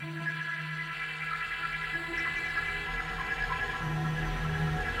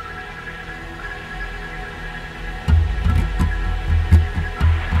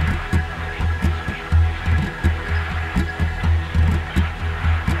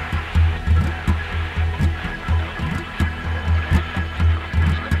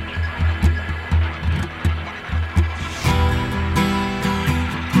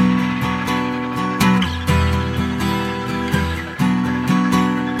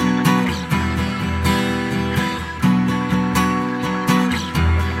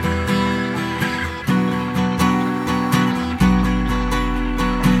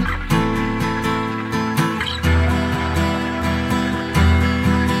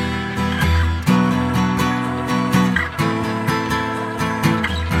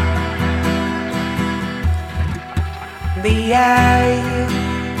the eye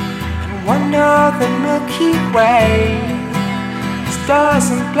and wonder the Milky Way. Stars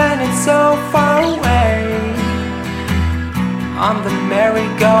and planets so far away on the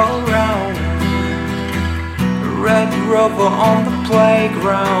merry-go-round. Red Rover on the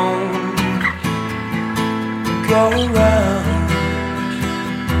playground. Go around.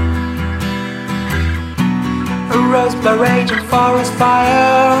 A rose by raging forest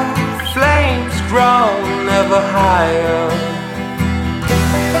fire. Flames grow never higher.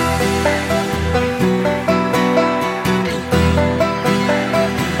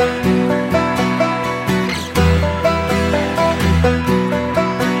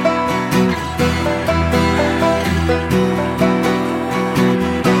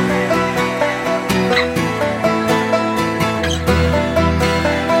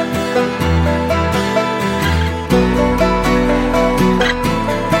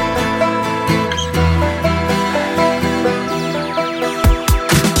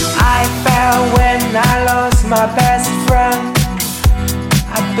 My best friend,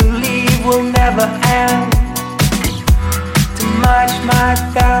 I believe will never end. Too much my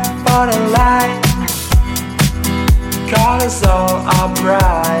thought for the light. Colors all are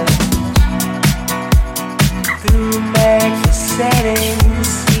bright. To make the setting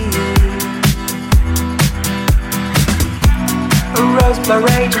see. A rose by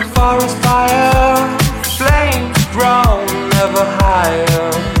raging forest fire. Flames grow never higher.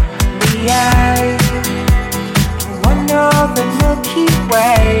 The eye of the Milky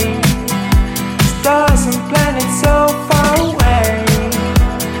Way. Stars and planets so far away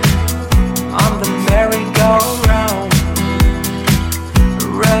on the merry-go-round.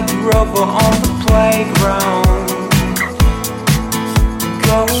 Red Rover on the playground.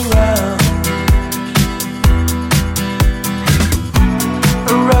 Go around.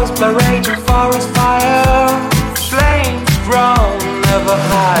 A rose by raging forest fire. Flames grow never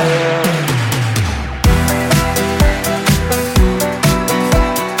higher.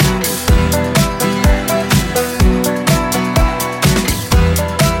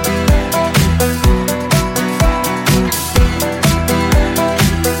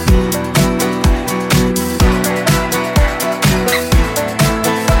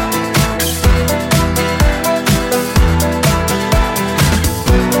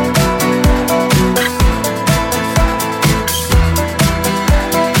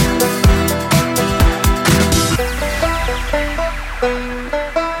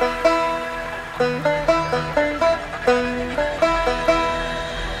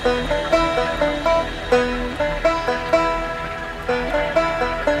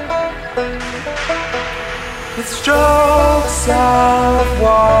 The strokes of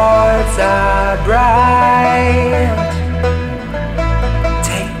words are bright.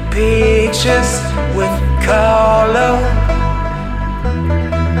 Take pictures with color.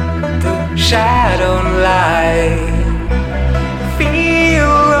 The shadow and light.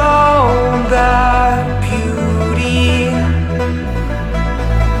 Feel all the beauty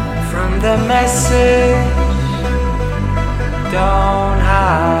from the message. Don't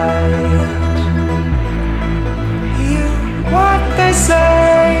hide. What they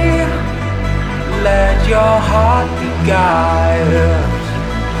say, let your heart be guided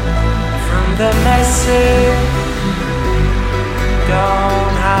from the message.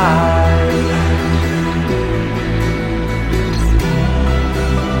 Don't hide.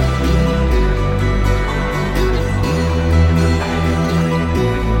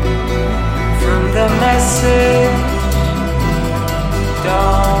 From the message.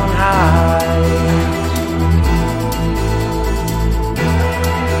 Don't hide.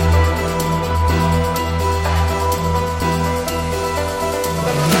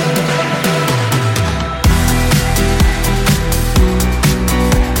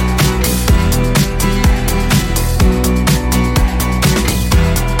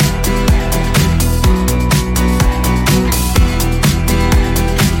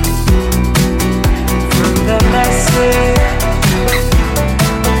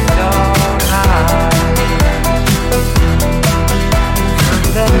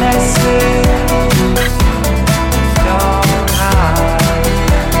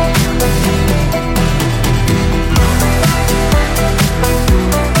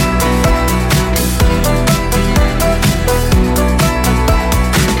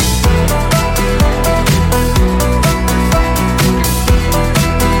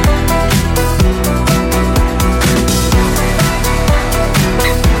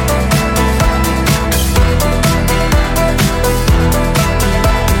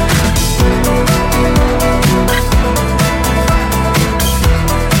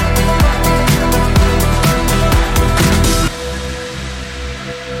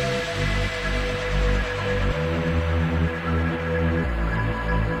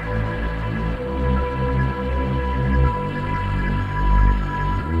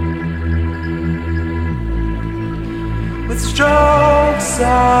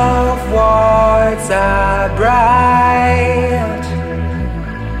 soft words are bright.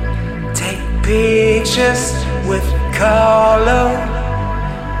 Take pictures with color,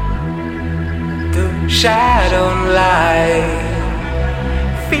 the shadow and light.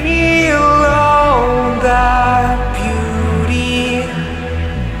 Feel all the beauty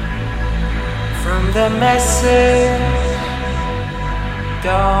from the message.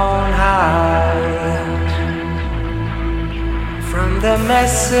 Don't hide from the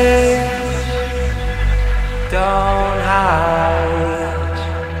message. Don't hide.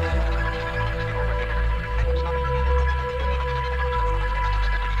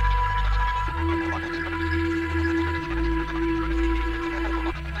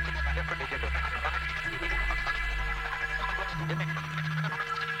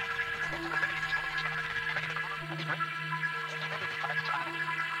 Right?